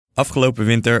Afgelopen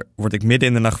winter word ik midden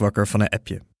in de nacht wakker van een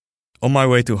appje. On my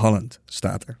way to Holland,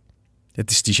 staat er.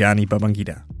 Het is Tijani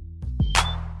Babangida.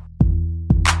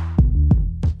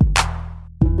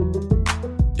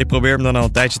 Ik probeer hem dan al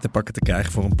een tijdje te pakken te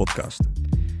krijgen voor een podcast.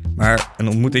 Maar een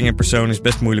ontmoeting in persoon is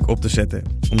best moeilijk op te zetten,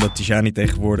 omdat Tijani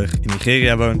tegenwoordig in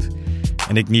Nigeria woont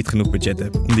en ik niet genoeg budget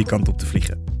heb om die kant op te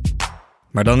vliegen.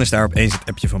 Maar dan is daar opeens het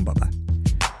appje van Baba.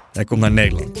 Hij komt naar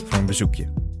Nederland voor een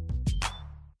bezoekje.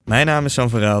 Mijn naam is Sam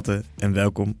van Raalte en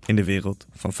welkom in de wereld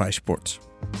van Vice Sports.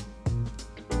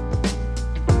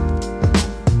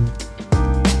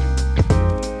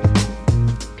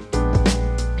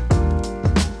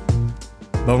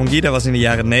 Babangida was in de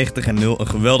jaren 90 en 0 een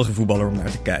geweldige voetballer om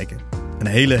naar te kijken. Een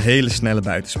hele snelle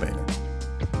buitenspeler.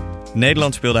 In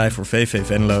Nederland speelde hij voor VV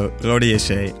Venlo, Rode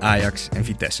JC, Ajax en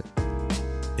Vitesse.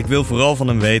 Ik wil vooral van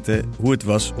hem weten hoe het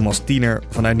was om als tiener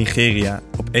vanuit Nigeria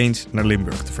opeens naar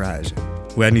Limburg te verhuizen.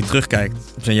 Hoe hij nu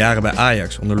terugkijkt op zijn jaren bij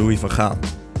Ajax onder Louis van Gaal.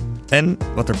 En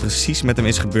wat er precies met hem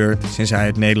is gebeurd sinds hij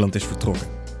uit Nederland is vertrokken.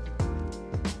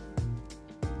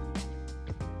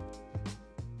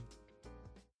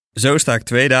 Zo sta ik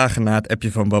 2 dagen na het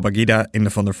appje van Babangida in de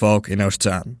Van der Valk in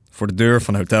Oostzaan, voor de deur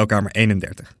van hotelkamer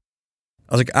 31.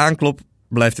 Als ik aanklop,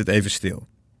 blijft het even stil.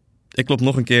 Ik klop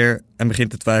nog een keer en begin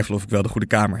te twijfelen of ik wel de goede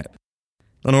kamer heb.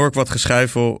 Dan hoor ik wat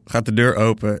geschuifel, gaat de deur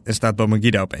open en staat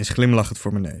Babangida opeens glimlachend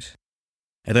voor mijn neus.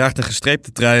 Hij draagt een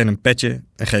gestreepte trui en een petje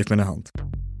en geeft me een hand.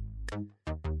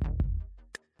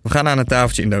 We gaan aan een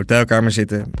tafeltje in de hotelkamer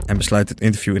zitten en besluiten het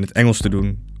interview in het Engels te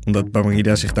doen, omdat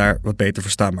Babangida zich daar wat beter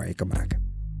verstaanbaar in kan maken.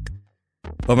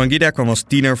 Babangida kwam als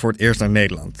tiener voor het eerst naar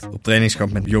Nederland, op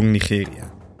trainingskamp met Jong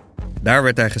Nigeria. Daar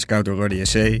werd hij gescout door Rode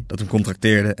JC, dat hem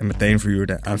contracteerde en meteen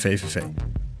verhuurde aan VVV.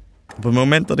 Op het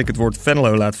moment dat ik het woord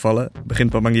Venlo laat vallen, begint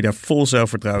Babangida vol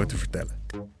zelfvertrouwen te vertellen.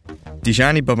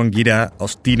 Tijani Babangida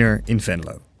als tiener in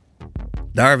Venlo.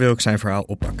 Daar wil ik zijn verhaal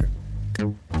oppakken.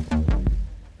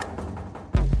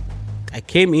 I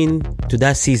came in to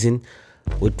that season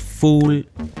with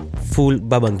full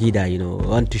Babangida, you know. I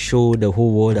want to show the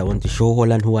whole world, I want to show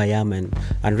Holland who I am, and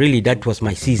really that was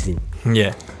my season.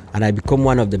 Yeah. And I become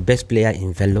one of the best players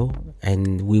in Venlo,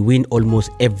 and we win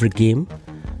almost every game,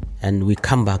 and we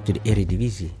come back to the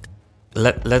Eredivisie.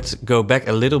 Let's go back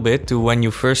a little bit to when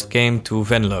you first came to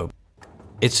Venlo.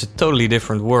 It's a totally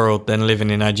different world than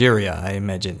living in Nigeria, I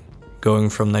imagine, going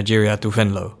from Nigeria to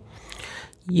Venlo.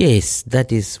 Yes,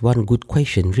 that is one good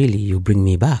question, really. You bring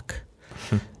me back.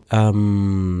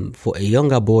 For a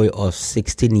younger boy of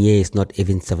 16 years, not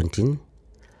even 17,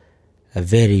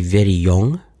 very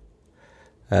young,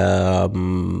 I've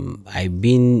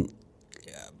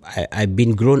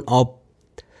been grown up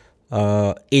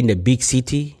in a big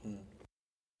city,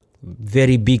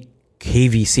 very big,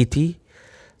 heavy city,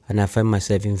 and I find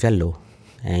myself in Venlo.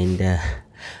 And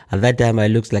at that time, I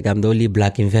looked like I'm the only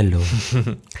black in Venlo.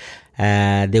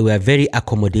 They were very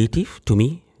accommodative to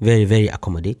me, very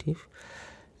accommodative.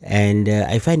 And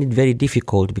I find it very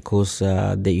difficult because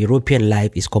the European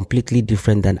life is completely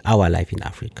different than our life in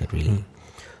Africa, really.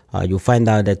 You find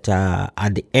out that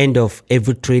at the end of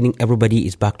every training, everybody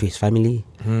is back to his family.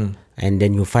 And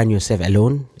then you find yourself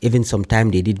alone. Even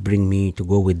sometimes they did bring me to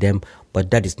go with them,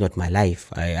 but that is not my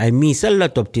life. I miss a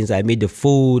lot of things. I miss the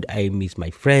food, I miss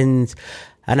my friends,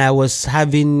 and I was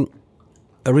having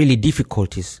really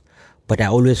difficulties. But I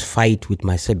always fight with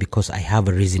myself because I have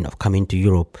a reason of coming to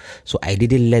Europe. So I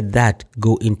didn't let that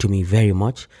go into me very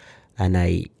much. And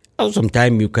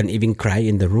sometimes you can even cry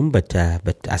in the room, but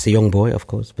as a young boy, of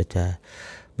course.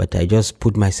 But I just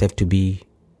put myself to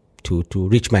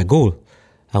reach my goal,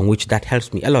 and which that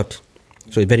helps me a lot.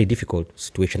 So a very difficult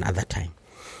situation at that time.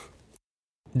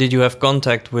 Did you have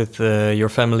contact with your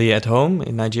family at home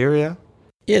in Nigeria?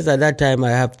 Yes, at that time I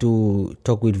have to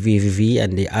talk with VVV,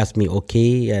 and they asked me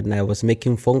okay, and I was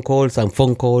making phone calls. At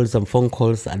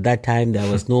that time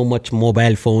there was no much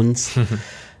mobile phones.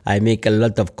 I make a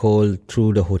lot of calls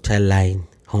through the hotel line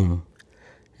home,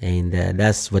 and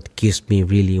that's what gives me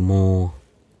really more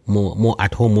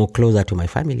at home, more closer to my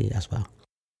family as well.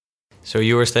 So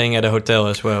you were staying at a hotel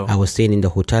as well? I was staying in the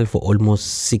hotel for almost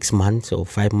 6 months or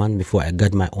 5 months before I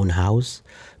got my own house,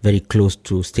 very close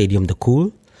to Stadium the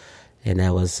Cool. And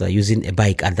I was using a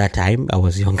bike at that time. I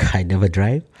was young, I never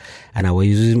drive. And I was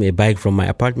using a bike from my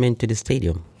apartment to the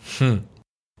stadium.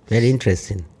 Very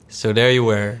interesting. So there you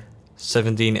were,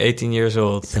 17, 18 years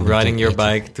old, 17, riding your 18.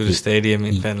 Bike to the stadium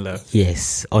in Venlo.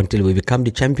 Yes, until we become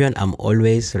the champion, I'm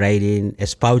always riding a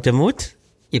spoutermoot,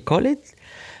 you call it?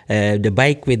 The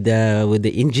bike with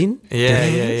the engine.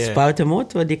 Yeah.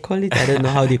 Spoutermoot, what they call it? I don't know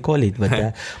how they call it,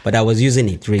 but I was using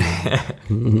it really.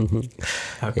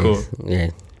 How cool. Yes, yeah.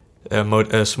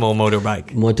 a small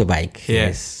motorbike. Motorbike,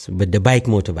 yes. But the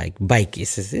bike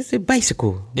is a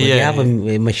bicycle. But you have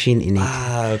a machine in it.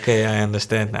 Ah, okay, I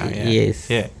understand now. Yeah. Yes.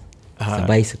 Yeah. It's a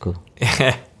bicycle.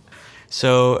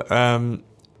 So,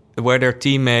 were there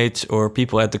teammates or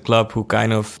people at the club who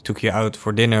kind of took you out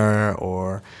for dinner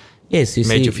or... Yes, you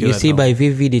see, by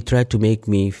VVV, they tried to make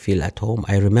me feel at home.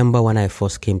 I remember when I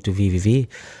first came to VVV,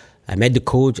 I met the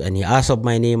coach and he asked up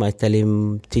my name. I tell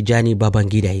him, Tijani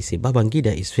Babangida. He said,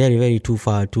 Babangida is very, very too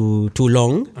far, too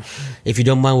long. If you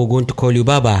don't mind, we're going to call you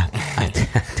Baba. I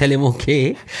tell him,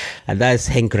 okay. And that's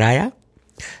Henk Raya.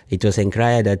 It was Henk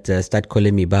Raya that started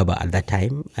calling me Baba at that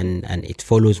time. And it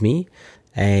follows me.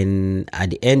 And at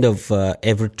the end of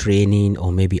every training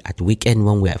or maybe at weekend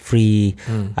when we are free,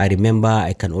 I remember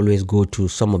I can always go to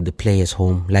some of the players'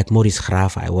 home. Like Maurice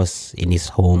Graaf, I was in his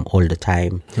home all the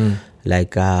time.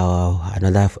 Like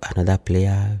another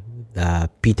player,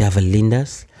 Peter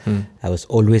Verlinders, I was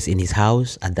always in his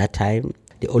house at that time.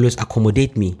 They always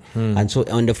accommodate me. And so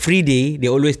on the free day, they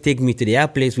always take me to their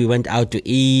place. We went out to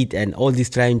eat and all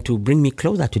this trying to bring me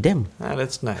closer to them. Ah,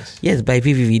 that's nice. Yes, by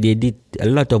VVV, they did a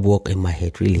lot of work in my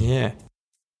head, really. Yeah.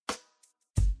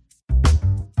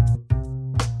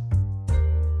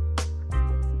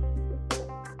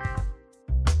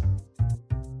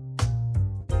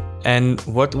 And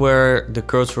what were the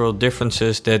cultural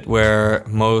differences that were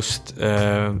most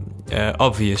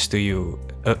obvious to you?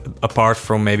 Apart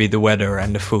from maybe the weather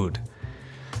and the food?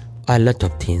 A lot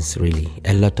of things, really.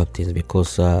 A lot of things,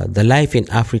 because the life in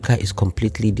Africa is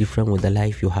completely different with the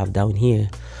life you have down here.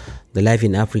 The life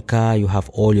in Africa, you have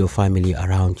all your family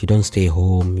around. You don't stay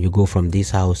home. You go from this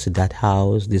house to that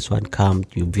house. This one comes.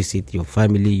 You visit your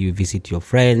family. You visit your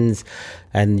friends.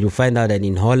 And you find out that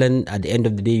in Holland, at the end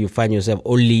of the day, you find yourself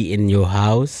only in your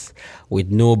house with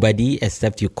nobody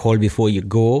except you call before you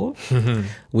go,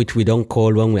 which we don't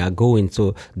call when we are going.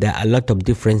 So there are a lot of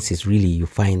differences, really, you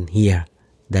find here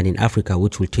than in Africa,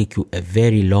 which will take you a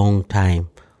very long time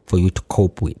for you to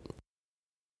cope with.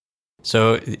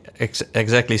 So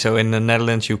exactly. So in the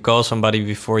Netherlands, you call somebody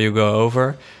before you go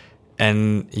over,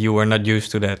 and you were not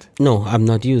used to that. No, I'm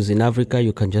not used. In Africa,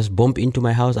 you can just bump into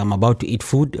my house. I'm about to eat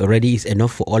food. Already is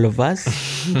enough for all of us.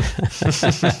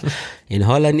 In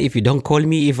Holland, if you don't call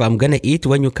me, if I'm gonna eat,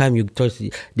 when you come,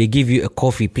 they give you a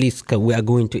coffee. Please, we are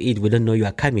going to eat. We don't know you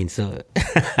are coming, so.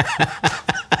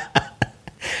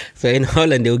 So in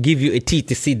Holland, they'll give you a tea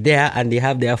to sit there and they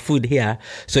have their food here.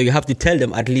 So you have to tell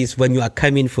them at least when you are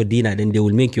coming for dinner, then they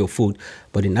will make your food.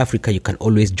 But in Africa, you can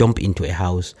always jump into a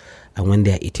house. And when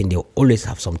they're eating, they'll always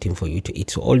have something for you to eat.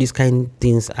 So all these kind of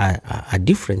things are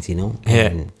different, you know.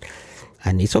 Yeah.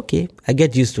 And it's okay. I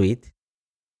get used to it.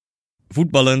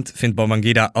 Voetballend vindt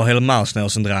Babangida al helemaal snel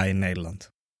zijn draai in Nederland.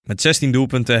 Met 16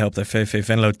 doelpunten helpt hij VV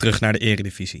Venlo terug naar de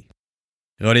Eredivisie.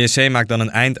 Rode JC maakt dan een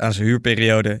eind aan zijn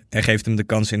huurperiode en geeft hem de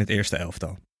kans in het eerste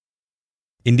elftal.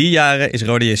 In die jaren is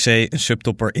Rode JC een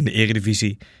subtopper in de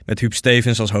Eredivisie met Huub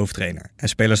Stevens als hoofdtrainer en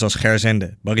spelers als Ger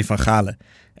Zende, Barry van Galen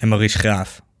en Maurice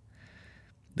Graaf.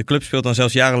 De club speelt dan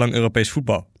zelfs jarenlang Europees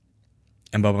voetbal.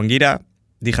 En Babangida,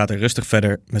 die gaat er rustig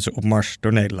verder met zijn opmars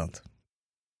door Nederland.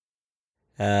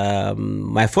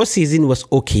 My first season was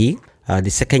okay. The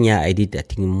second year I did, I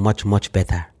think, much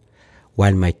better.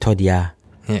 While my third year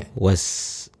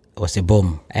was a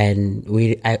bomb. And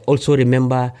I also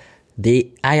remember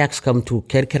the Ajax come to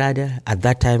Kerkrade. At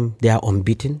that time, they are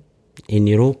unbeaten in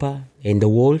Europa, in the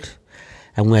world.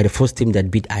 And we are the first team that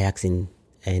beat Ajax in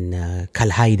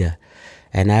Kalheide.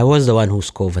 And I was the one who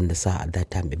scored Van der Sar at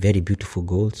that time, a very beautiful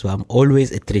goal. So I'm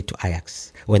always a threat to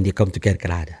Ajax when they come to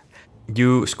Kerkrade.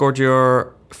 You scored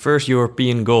your first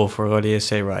European goal for Rode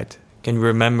JC, right? Can you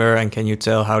remember and can you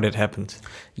tell how that happened?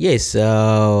 Yes,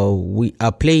 we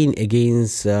are playing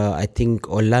against, I think,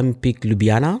 Olympic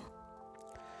Ljubljana.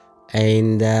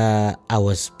 And I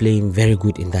was playing very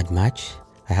good in that match.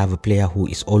 I have a player who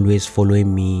is always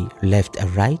following me left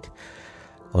and right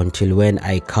until when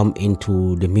I come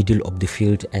into the middle of the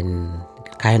field and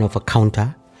kind of a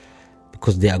counter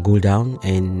because they are goal down.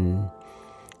 And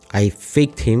I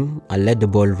faked him. I let the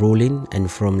ball roll in, and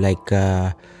from like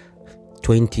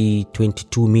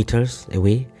 22 meters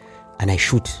away, and I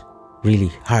shoot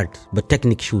really hard, but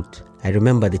technique shoot. I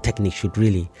remember the technique shoot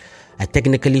really. I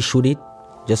technically shoot it,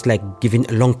 just like giving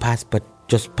a long pass, but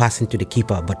just passing to the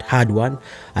keeper, but hard one,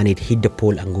 and it hit the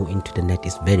pole and go into the net.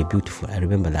 It's very beautiful. I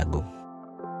remember that goal.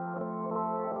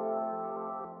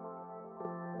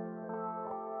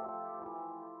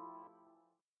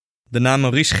 De naam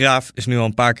Maurice Graaf is nu al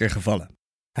een paar keer gevallen.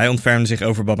 Hij ontfermde zich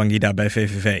over Babangida bij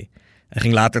VVV en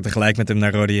ging later tegelijk met hem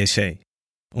naar Rode JC.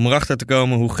 Om erachter te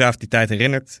komen hoe Graaf die tijd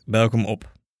herinnert, bel ik hem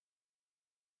op.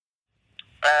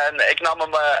 En ik nam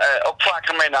hem ook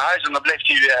vaker mee naar huis en dan bleef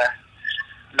hij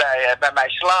bij mij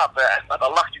slapen. Maar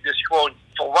dan lag hij dus gewoon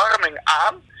verwarming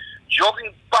aan,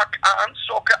 joggingpak aan,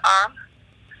 sokken aan,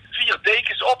 4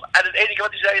 dekens op. En het enige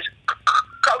wat hij zei is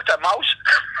koud en maus.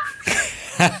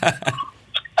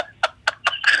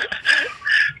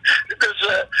 Dus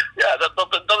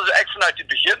dat is echt vanuit het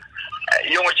begin.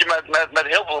 Een jongetje met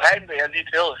heel veel heimwee en die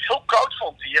het heel koud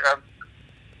vond hier. En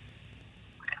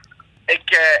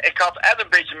ik had een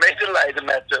beetje medelijden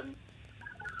met hem.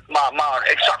 Maar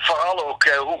ik zag vooral ook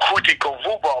hoe goed hij kon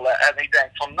voetballen. En ik denk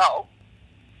van nou,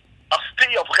 als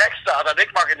die op rechts staat en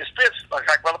ik mag in de spits, dan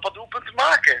ga ik wel een paar doelpunten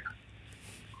maken.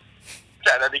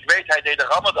 Ja, en ik weet, hij deed de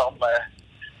Ramadan.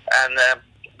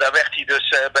 Daar werd hij dus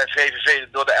bij VVV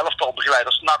door de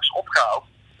elftalbegeleider 's nachts opgehaald.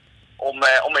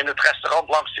 Om in het restaurant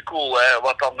langs de koel,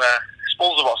 wat dan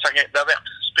sponsor was, daar werd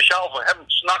speciaal voor hem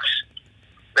 's nachts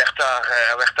werd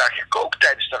daar gekookt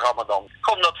tijdens de Ramadan.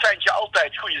 Gewoon dat ventje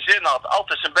altijd goede zin had,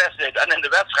 altijd zijn best deed en in de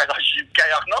wedstrijd had je hem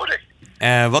keihard nodig.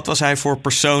 Wat was hij voor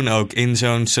persoon ook in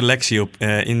zo'n selectie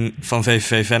van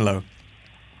VVV Venlo?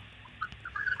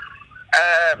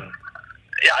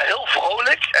 Ja, heel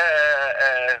vrolijk.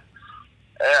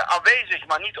 Aanwezig,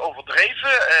 maar niet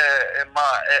overdreven.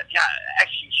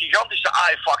 Echt een gigantische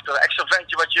AI-factor. Echt zo'n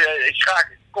ventje wat je graag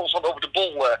constant over de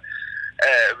bol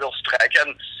wil strijken.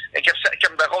 En ik heb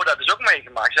hem bij Roda dus ook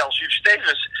meegemaakt. Zelfs Huub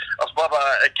Stevens, als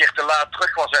Baba een keer te laat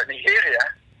terug was uit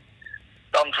Nigeria,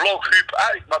 dan vloog Huub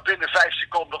uit, maar binnen 5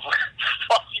 seconden was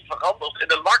hij veranderd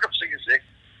in een lach op zijn gezicht.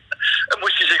 En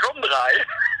moest hij zich omdraaien.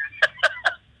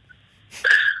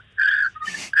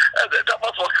 Dat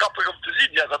was wel grappig om te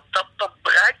zien. Ja, dat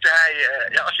bereikte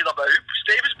hij. Als je dat bij Huub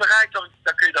Stevens bereikt,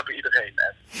 dan kun je dat bij iedereen.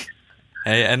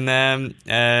 Hey, en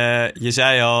je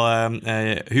zei al,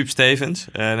 Huub Stevens,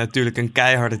 natuurlijk een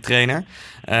keiharde trainer.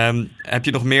 Heb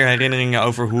je nog meer herinneringen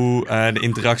over hoe de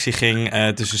interactie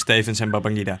ging tussen Stevens en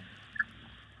Babangida?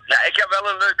 Nou, ik heb wel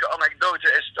een leuke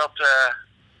anekdote, is dat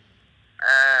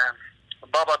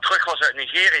Baba terug was uit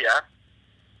Nigeria.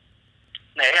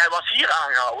 Nee, hij was hier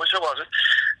aangehouden, zo was het.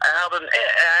 Hij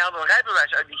had een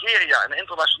rijbewijs uit Nigeria, een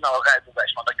internationaal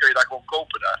rijbewijs, maar dan kun je dat gewoon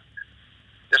kopen daar.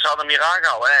 Dus ze hadden hem hier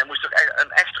aangehouden en hij moest ook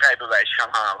een echt rijbewijs gaan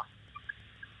halen.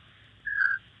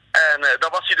 En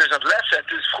dan was hij dus aan het lessen en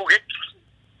toen vroeg ik,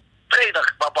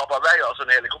 trainer, waar Baba bij was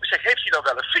een hele groep, ik zeg, heeft hij dan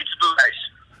wel een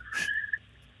fietsbewijs?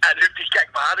 En Huub die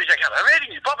kijkt me aan en zegt, ja, dat weet ik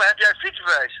niet. Papa, heb jij een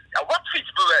fietsbewijs? Ja, wat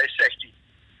fietsbewijs, zegt hij.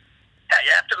 Ja,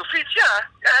 jij hebt toch een fiets? Ja,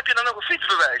 heb je dan nog een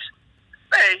fietsbewijs?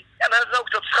 Nee, en dan is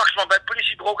ook dat straks maar bij het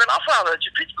politiebureau gaan afhalen dat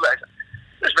je fietsbewijs hebt.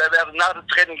 Dus wij werden na de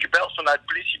training gebeld vanuit het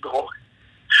politiebureau.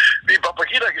 Wie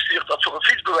Babangida gestuurd had voor een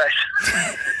fietsbewijs.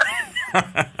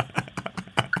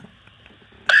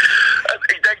 En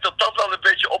ik denk dat dat wel een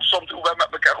beetje opsomt hoe wij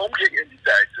met elkaar omgingen in die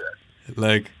tijd.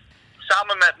 Leuk.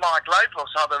 Samen met Mark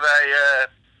Luipers waren wij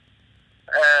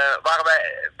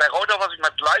bij Roda was ik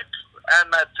met Luip en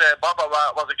met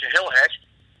Baba was ik heel hecht.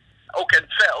 Ook in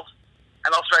het veld.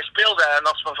 En als wij speelden en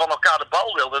als we van elkaar de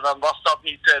bal wilden, dan was dat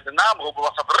niet de naam roepen,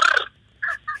 was dat brrr.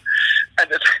 En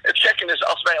het gekke is,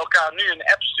 als wij elkaar nu een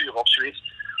app sturen of zoiets,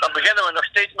 dan beginnen we nog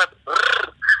steeds met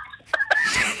brrr.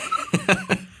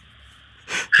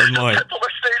 Wat mooi. Dat zit er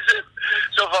nog steeds in.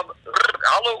 Zo van, brrr,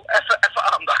 hallo,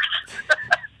 even aandacht.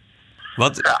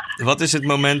 Wat is het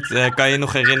moment, kan je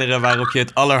nog herinneren, waarop je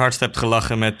het allerhardst hebt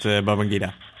gelachen met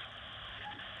Babangida?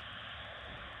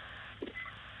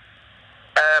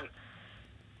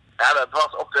 Ja, dat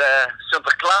was op de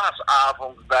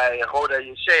Sinterklaasavond bij Roda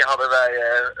JC hadden wij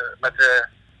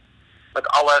met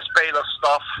alle spelers,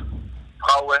 staf,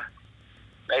 vrouwen,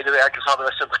 medewerkers hadden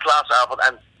we Sinterklaasavond.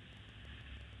 En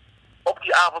op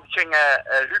die avond gingen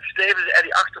Huub Stevens,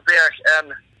 Eddie Achterberg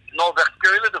en Norbert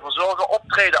Keulen, de verzorger,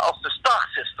 optreden als de Star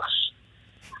Sisters.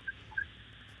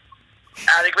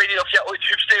 En ik weet niet of jij ooit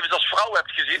Huub Stevens als vrouw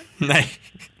hebt gezien. Nee.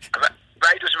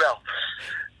 Wij dus wel.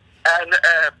 En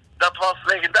dat was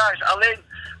legendarisch. Alleen,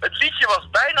 het liedje was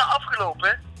bijna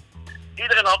afgelopen.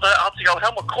 Iedereen had zich al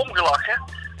helemaal krom gelachen.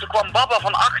 Toen kwam Baba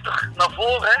van achter naar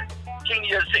voren. Ging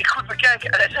hij zich goed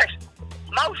bekijken. En hij zegt,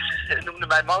 Maus, noemde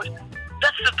mij Maus.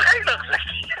 Dat is de trainer, zegt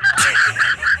hij.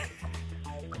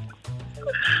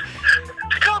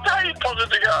 Toen had hij het pas in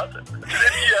de gaten. Toen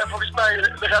is hij volgens mij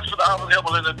de rest van de avond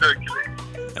helemaal in de deuk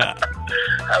gelegen. Ja.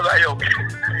 En wij ook.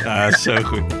 Ja, zo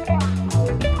goed.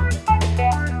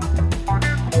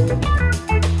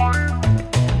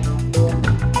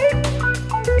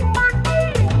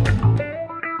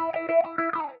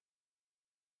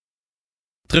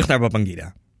 Terug naar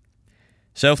Babangida.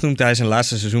 Zelf noemt hij zijn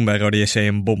laatste seizoen bij Roda JC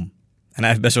een bom. En hij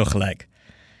heeft best wel gelijk.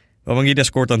 Babangida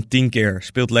scoort dan 10 keer,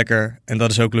 speelt lekker en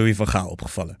dat is ook Louis van Gaal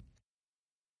opgevallen.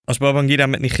 Als Babangida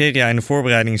met Nigeria in de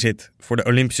voorbereiding zit voor de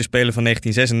Olympische Spelen van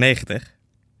 1996,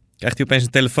 krijgt hij opeens een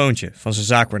telefoontje van zijn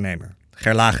zaakwaarnemer,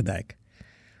 Ger Lagendijk.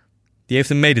 Die heeft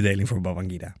een mededeling voor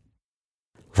Babangida.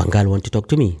 Van Gaal want to talk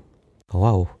to me.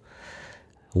 Wow.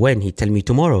 When? He tell me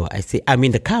tomorrow. I say, I'm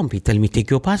in the camp. He tell me, take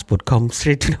your passport, come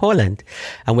straight to Holland.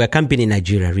 And we are camping in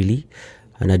Nigeria, really.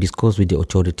 And I discussed with the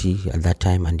authority at that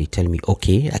time, and they tell me,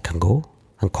 okay, I can go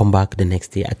and come back the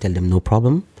next day. I tell them, no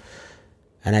problem.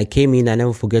 And I came in, I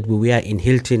never forget, we were in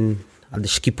Hilton at the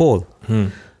Schiphol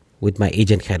with my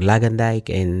agent, Ger Lagendijk,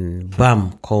 and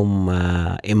bam, come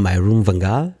in my room, Van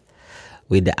Gaal,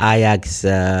 with the Ajax,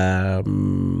 that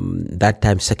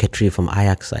time secretary from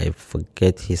Ajax, I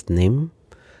forget his name.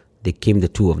 They came, the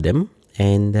two of them,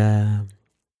 and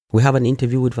we have an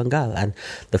interview with Van Gaal. And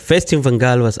the first thing Van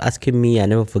Gaal was asking me, I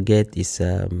never forget, is,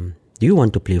 do you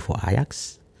want to play for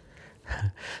Ajax?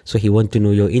 So he want to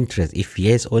know your interest, if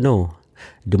yes or no.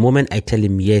 The moment I tell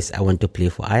him, yes, I want to play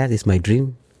for Ajax, it's my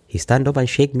dream, he stand up and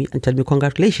shake me and tell me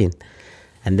congratulations.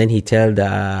 And then he tell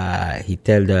the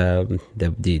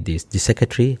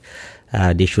secretary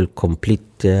they should complete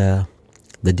the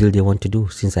deal they want to do,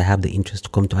 since I have the interest to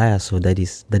come to Ajax. So that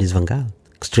is Van Gaal,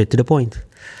 straight to the point.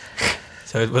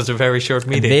 So it was a very short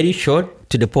meeting. Very short,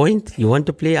 to the point. You want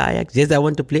to play Ajax? Yes, I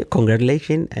want to play.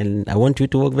 Congratulations, and I want you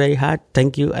to work very hard.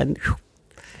 Thank you, and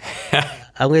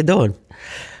we're done.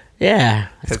 Yeah,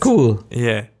 it's cool.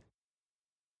 Yeah.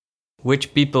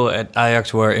 Which people at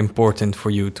Ajax were important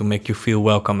for you to make you feel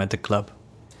welcome at the club?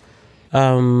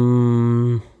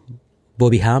 Bobby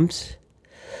Harms.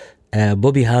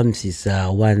 Bobby Harms is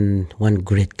one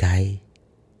great guy.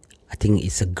 I think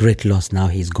it's a great loss now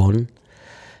he's gone.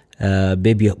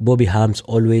 Bobby Harms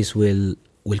always will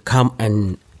come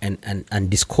and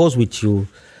discuss with you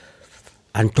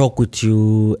and talk with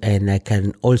you. And I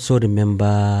can also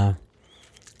remember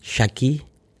Shaki,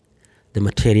 the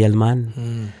material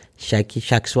man. Shaki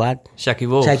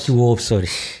Wolves, sorry.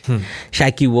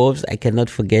 Shaki Wolves, I cannot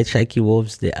forget Shaki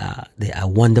Wolves. They are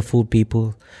wonderful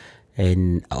people.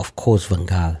 And of course Van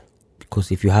Gaal, because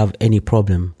if you have any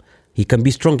problem, he can be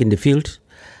strong in the field,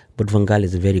 but Van Gaal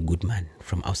is a very good man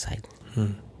from outside.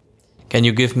 Can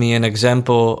you give me an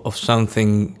example of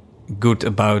something good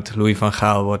about Louis van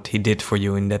Gaal, what he did for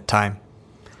you in that time?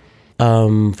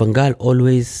 Van Gaal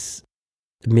always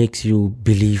makes you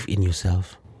believe in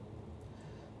yourself.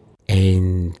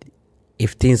 And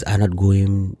if things are not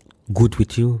going good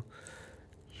with you,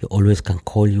 he always can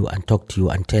call you and talk to you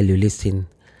and tell you, listen,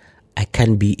 I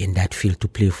can't be in that field to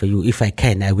play for you. If I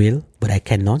can, I will, but I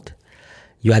cannot.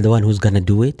 You are the one who's going to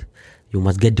do it. You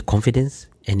must get the confidence,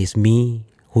 and it's me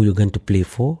who you're going to play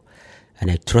for,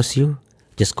 and I trust you.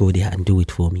 Just go there and do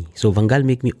it for me. So Van Gaal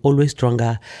make me always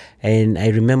stronger. And I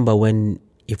remember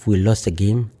if we lost a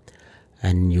game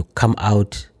and you come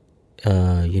out,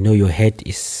 your head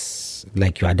is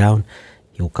like you are down,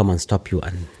 he'll come and stop you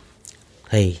and,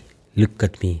 hey, look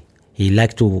at me. He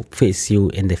likes to face you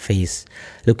in the face.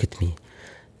 Look at me.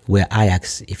 We're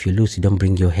Ajax. If you lose, you don't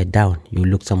bring your head down. You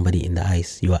look somebody in the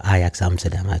eyes. You are Ajax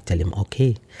Amsterdam. I tell him,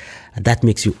 okay. That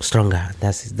makes you stronger.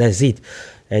 That's it.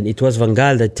 And it was Van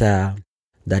Gaal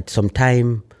that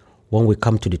sometime when we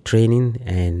come to the training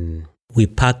and we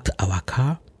parked our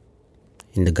car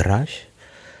in the garage,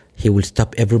 he will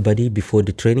stop everybody before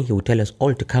the training. He will tell us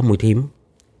all to come with him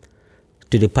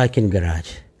to the parking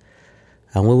garage.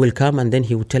 And we will come, and then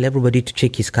he will tell everybody to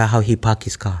check his car, how he park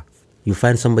his car. You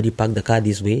find somebody park the car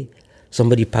this way,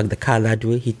 somebody park the car that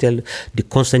way. He tell the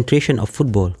concentration of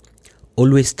football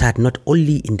always start not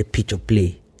only in the pitch of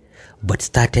play, but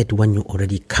started when you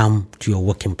already come to your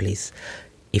working place.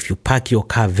 If you park your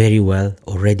car very well,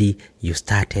 already you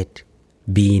started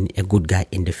being a good guy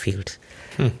in the field.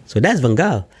 So that's Van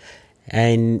Gaal.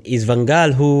 And it's Van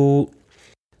Gaal who,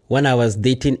 when I was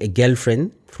dating a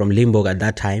girlfriend from Limburg at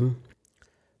that time,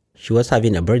 she was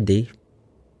having a birthday,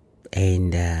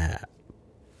 and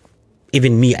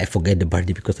even me, I forget the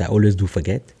birthday because I always do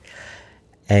forget.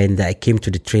 And I came to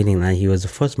the training, and he was the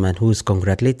first man who was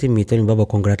congratulating me, telling me, Baba,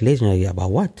 congratulations. I go, about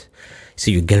what?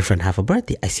 So your girlfriend have a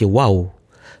birthday? I say, wow.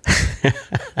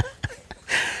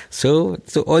 So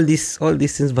all these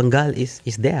things, Van Gaal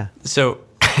is there. So,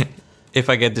 if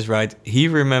I get this right, he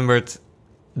remembered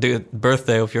the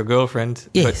birthday of your girlfriend,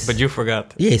 yes. but you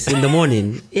forgot. Yes, in the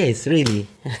morning. Yes, really.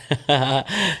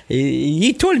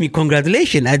 He told me,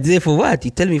 congratulations. I said, for what?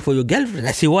 He tell me, for your girlfriend.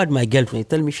 I say, what, my girlfriend? He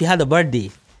tell me she had a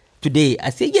birthday today. I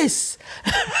say, yes.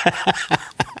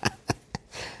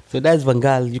 So that's Van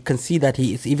Gaal. You can see that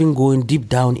he is even going deep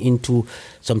down into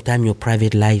sometimes your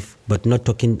private life, but not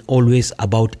talking always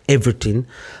about everything,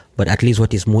 but at least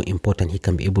what is more important, he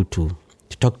can be able to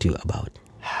talk to you about.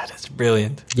 That's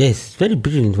brilliant. Yes, it's very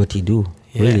brilliant what he do.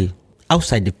 Yeah. Really,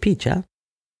 outside the pitch, huh?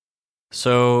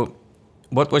 So,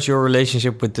 what was your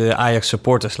relationship with the Ajax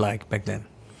supporters like back then?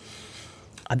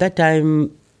 At that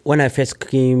time, when I first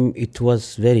came, it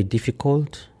was very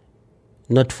difficult.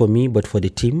 Not for me, but for the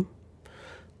team.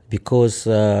 Because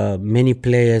many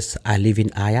players are leaving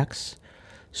Ajax.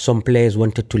 Some players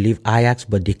wanted to leave Ajax,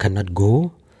 but they cannot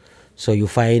go. So you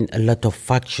find a lot of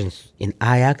factions in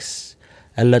Ajax,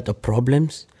 a lot of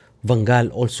problems. Van Gaal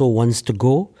also wants to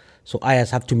go. So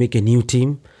Ajax have to make a new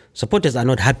team. Supporters are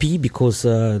not happy because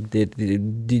they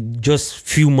just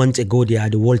few months ago they are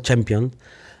the world champion.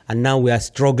 And now we are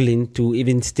struggling to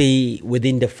even stay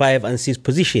within the 5 and 6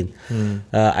 position.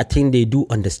 I think they do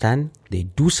understand. They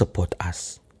do support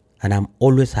us. And I'm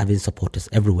always having supporters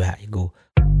everywhere I go.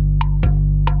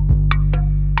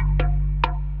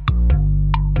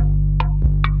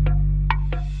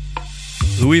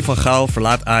 Louis van Gaal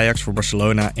verlaat Ajax voor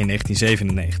Barcelona in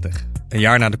 1997, een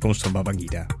jaar na de komst van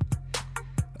Babangida.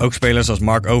 Ook spelers als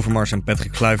Mark Overmars en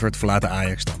Patrick Kluivert verlaten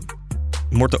Ajax dan.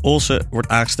 Morten Olsen wordt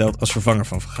aangesteld als vervanger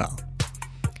van Van Gaal.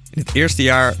 In het eerste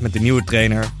jaar met de nieuwe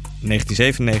trainer, 1997-1998,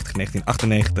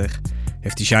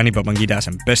 heeft Tijani Babangida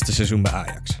zijn beste seizoen bij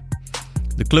Ajax.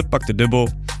 De club pakt de dubbel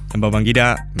en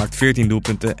Babangida maakt 14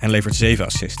 doelpunten en levert 7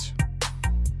 assists.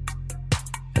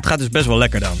 Het gaat dus best wel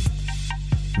lekker dan.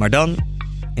 Maar dan,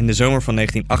 in de zomer van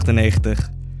 1998,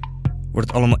 wordt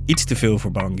het allemaal iets te veel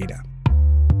voor Babangida.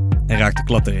 En raakt de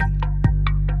klad erin.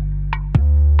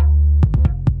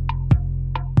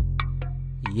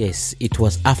 Yes, it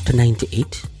was after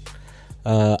 98.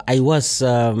 I was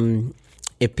a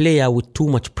player with too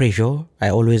much pressure. I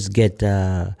always get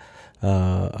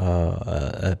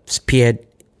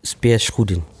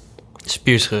spearschuden.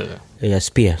 Spierscheuren. Yeah,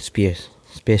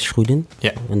 spearschuden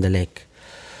on the leg.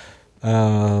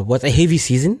 Was a heavy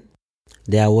season.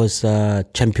 There was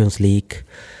Champions League.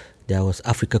 There was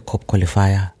Africa Cup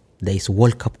qualifier. There is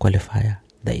World Cup qualifier.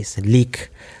 There is a league.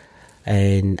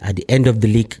 And at the end of the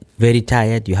league, very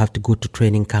tired. You have to go to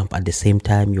training camp at the same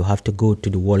time. You have to go to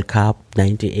the World Cup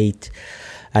 98.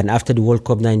 And after the World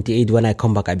Cup 98, when I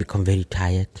come back, I become very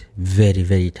tired. Very,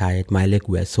 very tired. My leg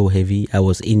were so heavy. I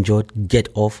was injured. Get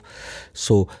off.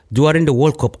 So during the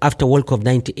World Cup, after World Cup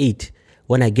 98,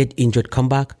 when I get injured, come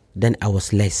back, then I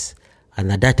was less.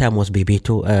 And at that time was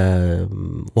Bebeto.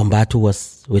 Wambatu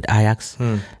was with Ajax.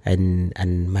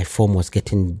 And my form was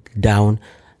getting down.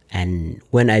 And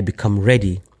when I become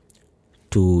ready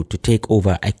to take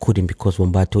over, I couldn't because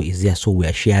Wambato is there, so we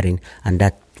are sharing. And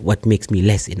that what makes me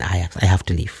less in Ajax. I have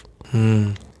to leave.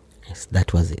 Yes,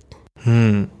 that was it.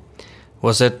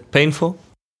 Was that painful?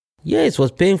 Yeah, it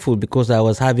was painful because I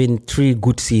was having 3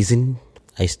 good seasons.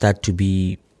 I start to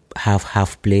be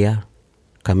half player,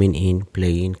 coming in,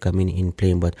 playing.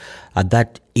 But at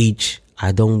that age,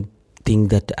 I don't think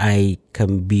that I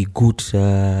can be good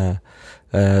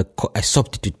a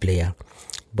substitute player.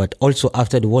 But also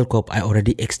after the World Cup, I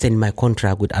already extend my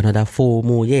contract with another 4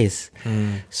 more years.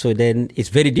 So then it's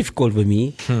very difficult for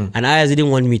me. And Ajax didn't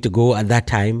want me to go at that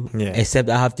time, except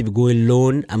I have to be going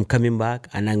loan, I'm coming back,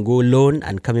 and then go loan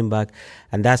and coming back.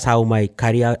 And that's how my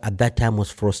career at that time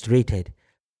was frustrated.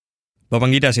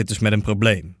 Babangida zit dus met een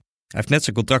probleem. Hij heeft net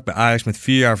zijn contract bij Ajax met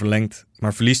 4 jaar verlengd,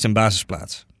 maar verliest zijn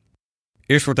basisplaats.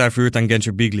 Eerst wordt hij verhuurd aan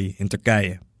Gençlerbirliğ Bigli in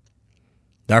Turkije.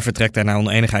 Daar vertrekt hij naar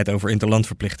oneenigheid over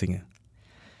interlandverplichtingen.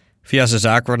 Via zijn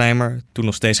zaakwaarnemer, toen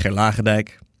nog steeds geen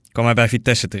Lagendijk, kwam hij bij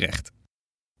Vitesse terecht.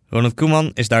 Ronald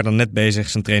Koeman is daar dan net bezig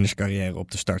zijn trainerscarrière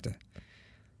op te starten.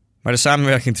 Maar de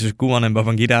samenwerking tussen Koeman en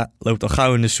Babangida loopt al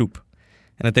gauw in de soep.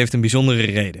 En het heeft een bijzondere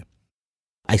reden.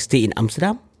 I stay in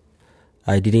Amsterdam.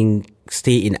 I didn't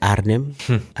stay in Arnhem.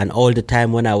 And all the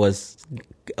time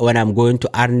when I'm going to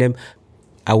Arnhem,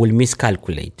 I will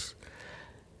miscalculate.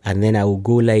 And then I will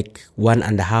go like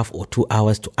 1.5 or 2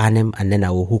 hours to Arnhem, and then I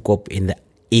will hook up in the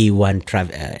A1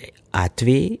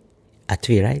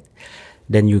 A2, right?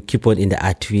 Then you keep on in the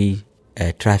A2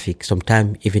 traffic,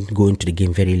 sometimes even going to the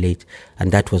game very late.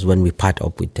 And that was when we part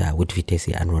up with Vitesse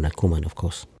and Ronald Koeman, of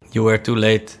course. You were too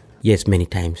late? Yes, many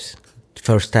times.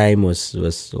 First time was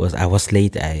I was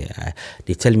late.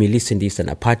 They tell me, listen, this is an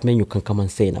apartment. You can come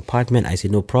and stay in an apartment. I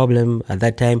said, no problem. At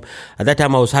that time,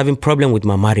 I was having problem with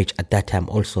my marriage at that time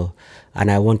also,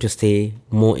 and I want to stay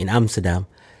more in Amsterdam.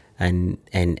 And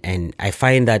I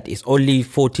find that it's only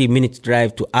 40 minutes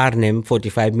drive to Arnhem,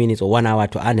 45 minutes or 1 hour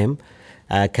to Arnhem.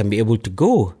 I can be able to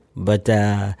go, but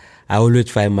I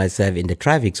always find myself in the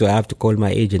traffic, so I have to call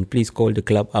my agent. Please call the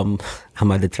club. I'm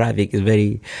at the traffic.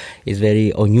 It's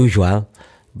very unusual,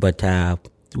 but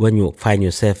when you find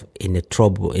yourself in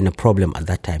a problem at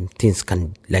that time, things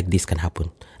like this can happen,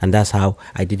 and that's how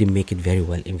I didn't make it very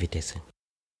well in Vitesse.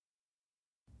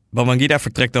 Babangida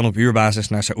vertrekt dan op huurbasis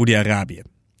naar Saoedi-Arabië,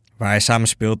 waar hij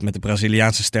samenspeelt met de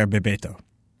Braziliaanse ster Bebeto. Maar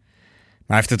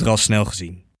hij heeft het er al snel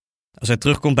gezien. Als hij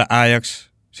terugkomt bij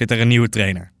Ajax, zit er een nieuwe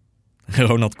trainer,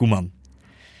 Ronald Koeman.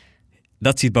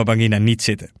 Dat ziet Babangida niet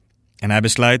zitten. En hij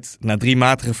besluit, na 3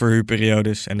 matige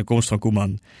verhuurperiodes en de komst van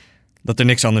Koeman, dat er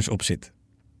niks anders op zit.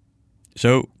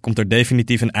 Zo komt er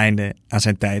definitief een einde aan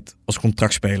zijn tijd als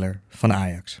contractspeler van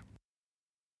Ajax.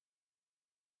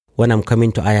 When I'm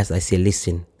coming to Ajax, I say,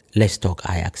 listen, let's talk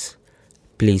Ajax.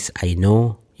 Please, I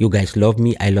know you guys love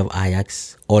me. I love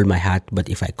Ajax, all my heart. But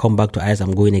if I come back to Ajax,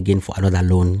 I'm going again for another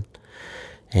loan.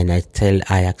 And I tell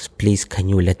Ajax, please, can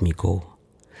you let me go?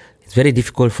 It's very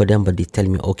difficult for them, but they tell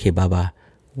me, okay, Baba,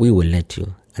 we will let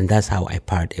you. And that's how I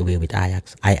part away with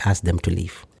Ajax. I asked them to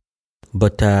leave.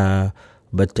 But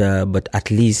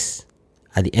at least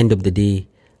at the end of the day,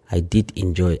 I did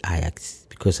enjoy Ajax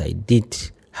because I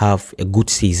did have a good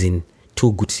season,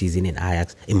 2 good seasons in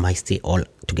Ajax in my stay all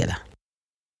together.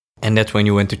 And that's when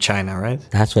you went to China, right?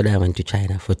 That's when I went to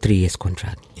China for 3 years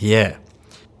contract. Yeah.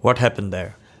 What happened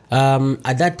there?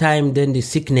 At that time, then the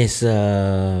sickness,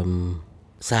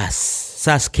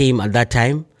 SARS came at that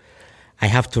time. I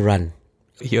have to run.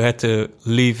 You had to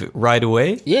leave right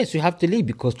away? Yes, you have to leave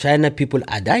because China people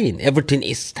are dying. Everything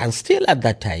is standstill at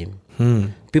that time.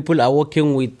 People are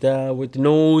working with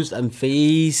nose and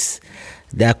face.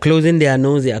 They are closing their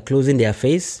nose, they are closing their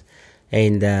face,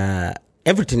 and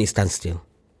everything is standstill.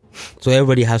 So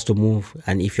everybody has to move.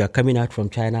 And if you are coming out from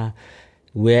China,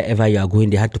 wherever you are going,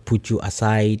 they have to put you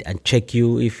aside and check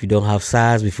you if you don't have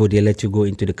SARS before they let you go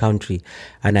into the country.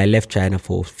 And I left China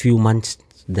for a few months,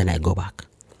 then I go back.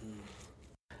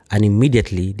 And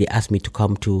immediately they asked me to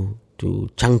come to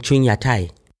Changchun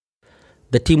Yatai.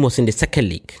 The team was in the 2nd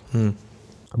league.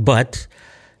 But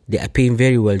they are paying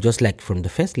very well, just like from the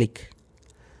 1st league.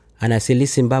 And I said,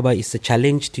 listen, Baba, it's a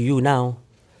challenge to you now.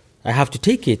 I have to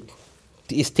take it.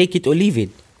 It's take it or leave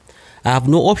it. I have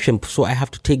no option, so I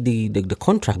have to take the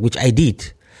contract, which I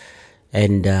did.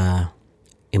 And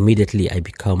immediately I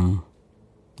become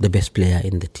the best player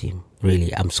in the team.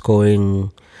 Really, I'm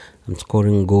scoring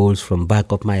goals from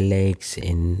back of my legs,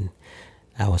 and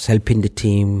I was helping the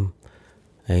team.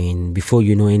 And before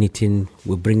you know anything,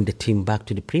 we bring the team back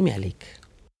to the Premier League.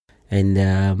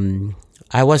 And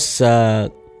I was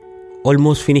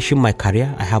almost finishing my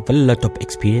career. I have a lot of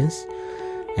experience,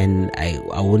 and I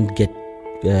won't get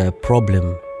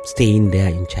problem staying there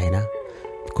in China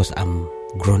because I'm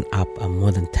grown up. I'm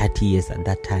more than 30 years at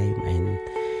that time,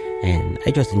 and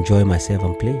I just enjoy myself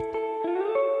and play.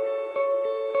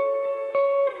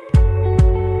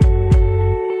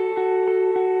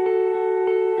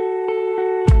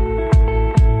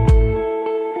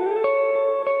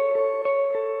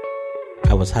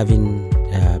 I was having,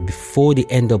 before the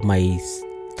end of my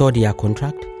 3rd year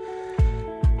contract,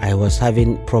 I was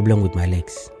having problem with my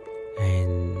legs.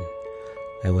 And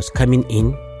I was coming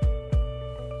in,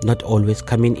 not always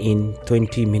coming in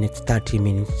 20 minutes, 30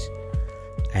 minutes.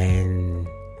 And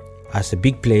as a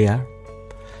big player,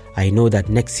 I know that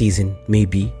next season,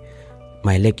 maybe,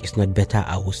 my leg is not better.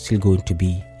 I was still going to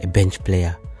be a bench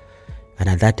player. And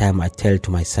at that time, I tell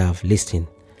to myself, listen,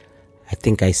 I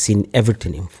think I've seen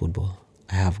everything in football.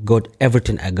 I have got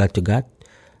everything I got to get.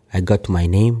 I got my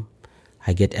name.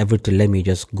 I get everything. Let me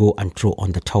just go and throw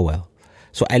on the towel.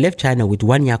 So I left China with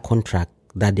 1 year contract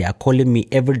that they are calling me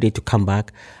every day to come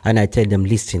back. And I tell them,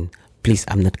 listen, please,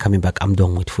 I'm not coming back. I'm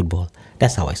done with football.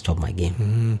 That's how I stopped my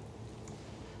game.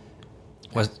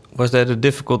 Was that a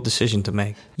difficult decision to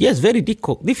make? Yes, very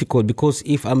difficult because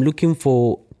if I'm looking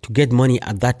to get money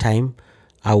at that time,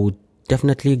 I would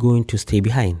definitely going to stay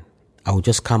behind. I would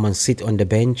just come and sit on the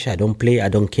bench. I don't play. I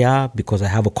don't care because I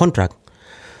have a contract.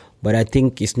 But I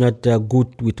think it's not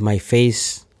good with my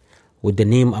face, with the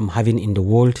name I'm having in the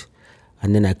world.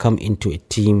 And then I come into a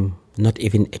team, not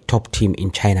even a top team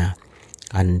in China.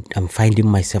 And I'm finding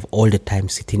myself all the time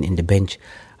sitting in the bench.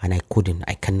 And I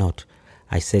cannot.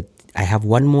 I said, I have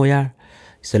 1 more year.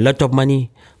 It's a lot of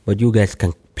money, but you guys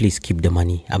can please keep the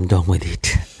money. I'm done with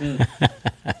it.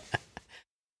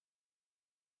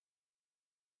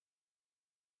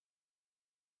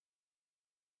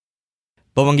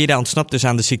 Babangida ontsnapt dus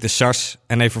aan de ziekte SARS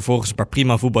en heeft vervolgens een paar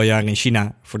prima voetbaljaren in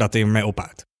China voordat hij ermee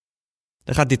ophoudt.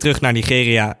 Dan gaat hij terug naar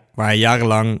Nigeria, waar hij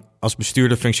jarenlang als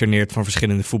bestuurder functioneert van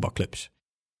verschillende voetbalclubs.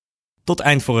 Tot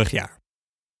eind vorig jaar.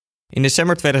 In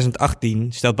december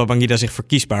 2018 stelt Babangida zich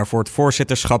verkiesbaar voor het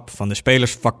voorzitterschap van de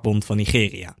Spelersvakbond van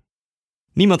Nigeria.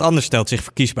 Niemand anders stelt zich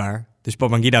verkiesbaar, dus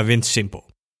Babangida wint simpel.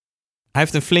 Hij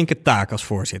heeft een flinke taak als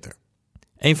voorzitter.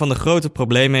 Een van de grote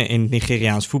problemen in het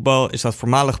Nigeriaans voetbal is dat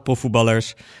voormalige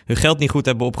profvoetballers hun geld niet goed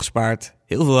hebben opgespaard,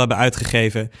 heel veel hebben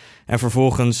uitgegeven en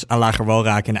vervolgens aan lager wal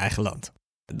raken in eigen land.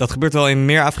 Dat gebeurt wel in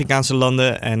meer Afrikaanse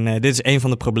landen en dit is een van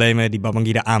de problemen die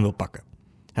Babangida aan wil pakken.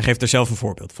 Hij geeft er zelf een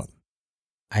voorbeeld van.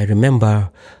 I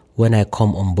remember when I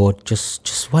come on board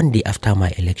just one day after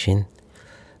my election,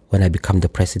 when I become the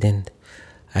president,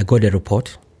 I got a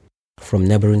report from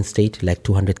neighboring state, like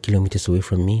 200 kilometers away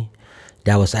from me.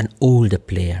 There was an older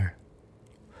player.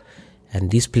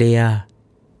 And this player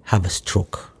have a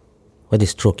stroke. What is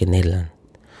stroke in Nederland?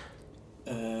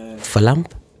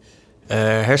 Verlamp?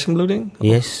 Hersenbloeding?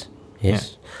 Yes.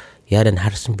 He had an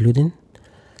hersenbloeding.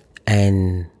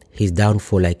 And he's down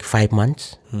for like 5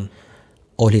 months.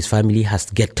 All his family has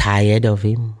get tired of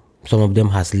him. Some of them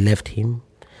has left him.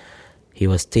 He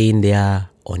was staying there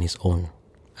on his own.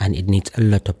 And it needs a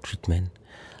lot of treatment.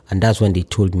 And that's when they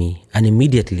told me. And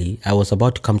immediately, I was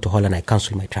about to come to Holland. I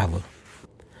canceled my travel.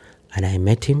 And I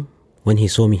met him. When he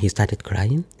saw me, he started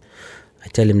crying. I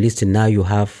tell him, listen, now you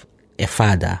have a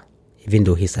father, even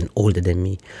though he's older than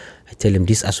me. I tell him,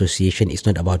 this association is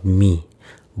not about me,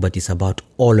 but it's about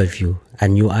all of you.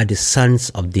 And you are the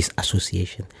sons of this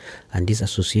association. And this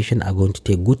association are going to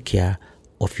take good care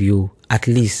of you, at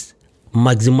least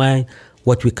maximize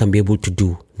what we can be able to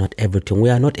do. Not everything. We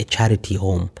are not a charity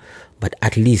home, but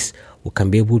at least we can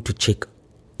be able to check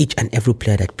each and every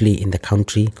player that play in the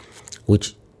country,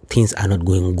 which things are not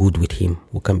going good with him.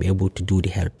 We can be able to do the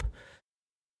help.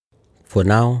 For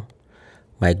now,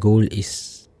 my goal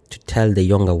is to tell the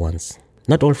younger ones.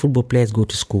 Not all football players go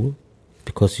to school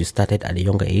because you started at a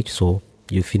younger age, so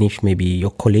you finish maybe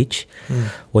your college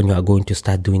when you are going to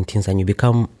start doing things, and you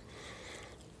become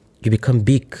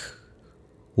big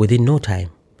within no time.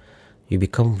 You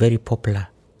become very popular.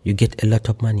 You get a lot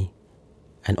of money.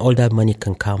 And all that money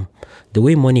can come. The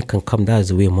way money can come, that's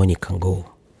the way money can go.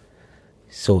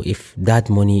 So if that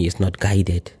money is not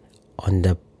guided on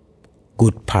the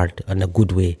good part, on a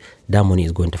good way, that money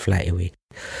is going to fly away.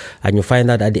 And you find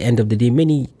out at the end of the day,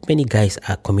 many guys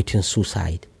are committing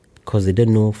suicide because they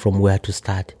don't know from where to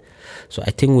start. So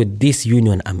I think with this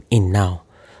union I'm in now,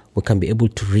 we can be able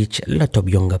to reach a lot of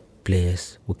younger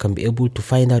players. We can be able to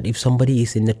find out if somebody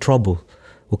is in the trouble.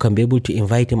 We can be able to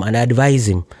invite him and advise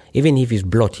him. Even if he's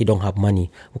blood, he don't have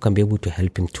money, we can be able to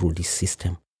help him through this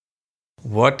system.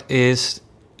 What is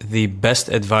the best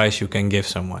advice you can give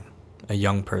someone, a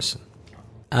young person?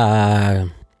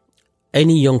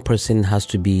 Any young person has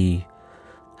to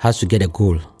get a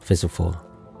goal, first of all.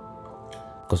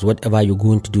 Because whatever you're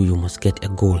going to do, you must get a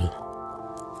goal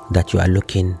that you are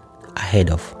looking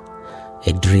ahead of,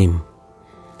 a dream.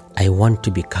 I want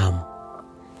to become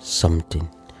something.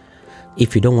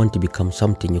 If you don't want to become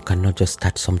something, you cannot just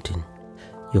start something.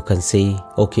 You can say,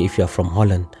 okay, if you are from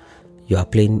Holland, you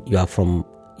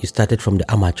started from the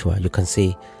amateur, you can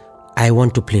say, I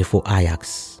want to play for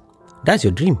Ajax. That's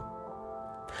your dream.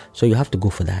 So you have to go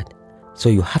for that. So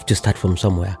you have to start from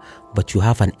somewhere, but you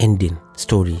have an ending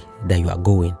story that you are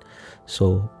going.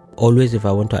 So always, if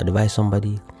I want to advise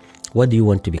somebody, what do you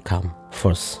want to become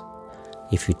first?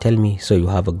 If you tell me, so you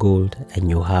have a goal and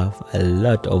you have a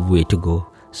lot of way to go.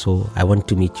 So I want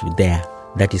to meet you there.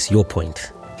 That is your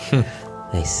point.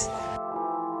 Nice.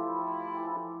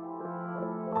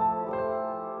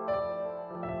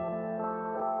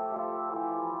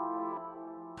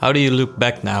 How do you look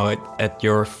back now at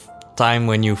your time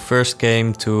when you first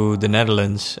came to the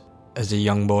Netherlands as a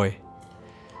young boy?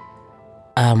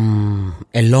 A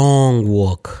long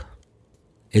walk.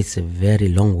 It's a very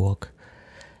long walk.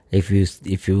 If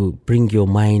you bring your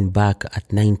mind back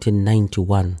at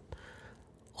 1991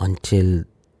 until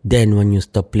then, when you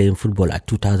stop playing football at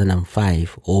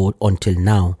 2005 or until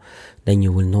now, then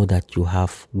you will know that you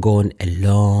have gone a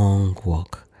long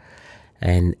walk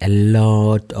and a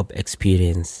lot of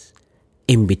experience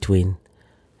in between,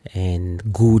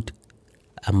 and good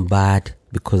and bad,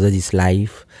 because that is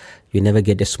life. You never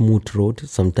get a smooth road.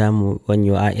 Sometimes when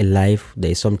you are in life, there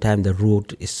is sometimes the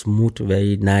road is smooth,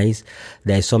 very nice.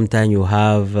 There is sometimes you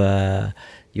have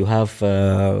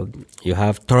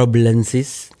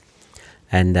turbulences,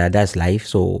 and that's life.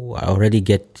 So I already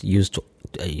get used to,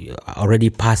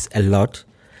 already passed a lot,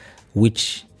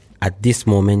 which at this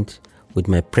moment, with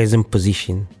my present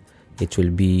position, it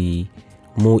will be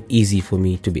more easy for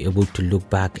me to be able to look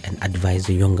back and advise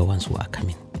the younger ones who are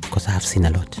coming, because I have seen a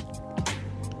lot.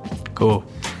 Cool.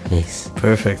 Yes.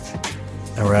 Perfect.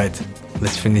 All right.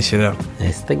 Let's finish it up.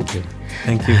 Yes, thank you.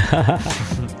 Thank you.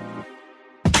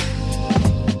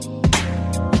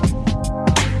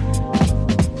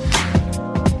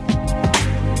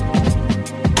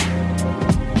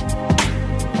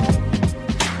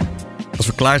 Als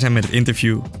we klaar zijn met het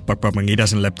interview, pakt Babangida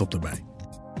zijn laptop erbij.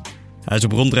 Hij is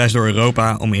op rondreis door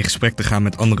Europa om in gesprek te gaan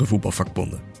met andere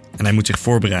voetbalvakbonden. En hij moet zich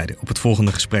voorbereiden op het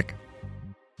volgende gesprek.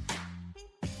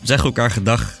 We zeggen elkaar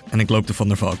gedag en ik loop de Van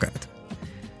der Valk uit.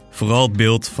 Vooral het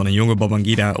beeld van een jonge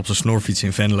Babangida op zijn snorfiets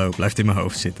in Venlo blijft in mijn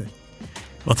hoofd zitten.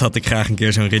 Wat had ik graag een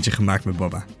keer zo'n ritje gemaakt met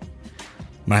Baba.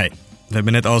 Maar hey, we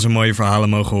hebben net al zijn mooie verhalen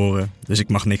mogen horen, dus ik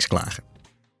mag niks klagen.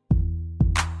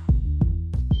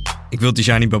 Ik wil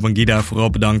Tijani Babangida vooral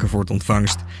bedanken voor het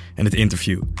ontvangst en het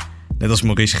interview. Net als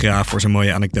Maurice Graaf voor zijn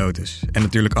mooie anekdotes. En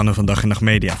natuurlijk Anne van Dag en Nacht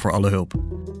Media voor alle hulp.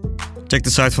 Check de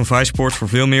site van Vice Sports voor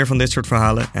veel meer van dit soort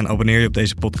verhalen. En abonneer je op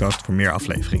deze podcast voor meer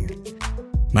afleveringen.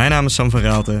 Mijn naam is Sam van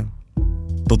Raalte.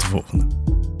 Tot de volgende.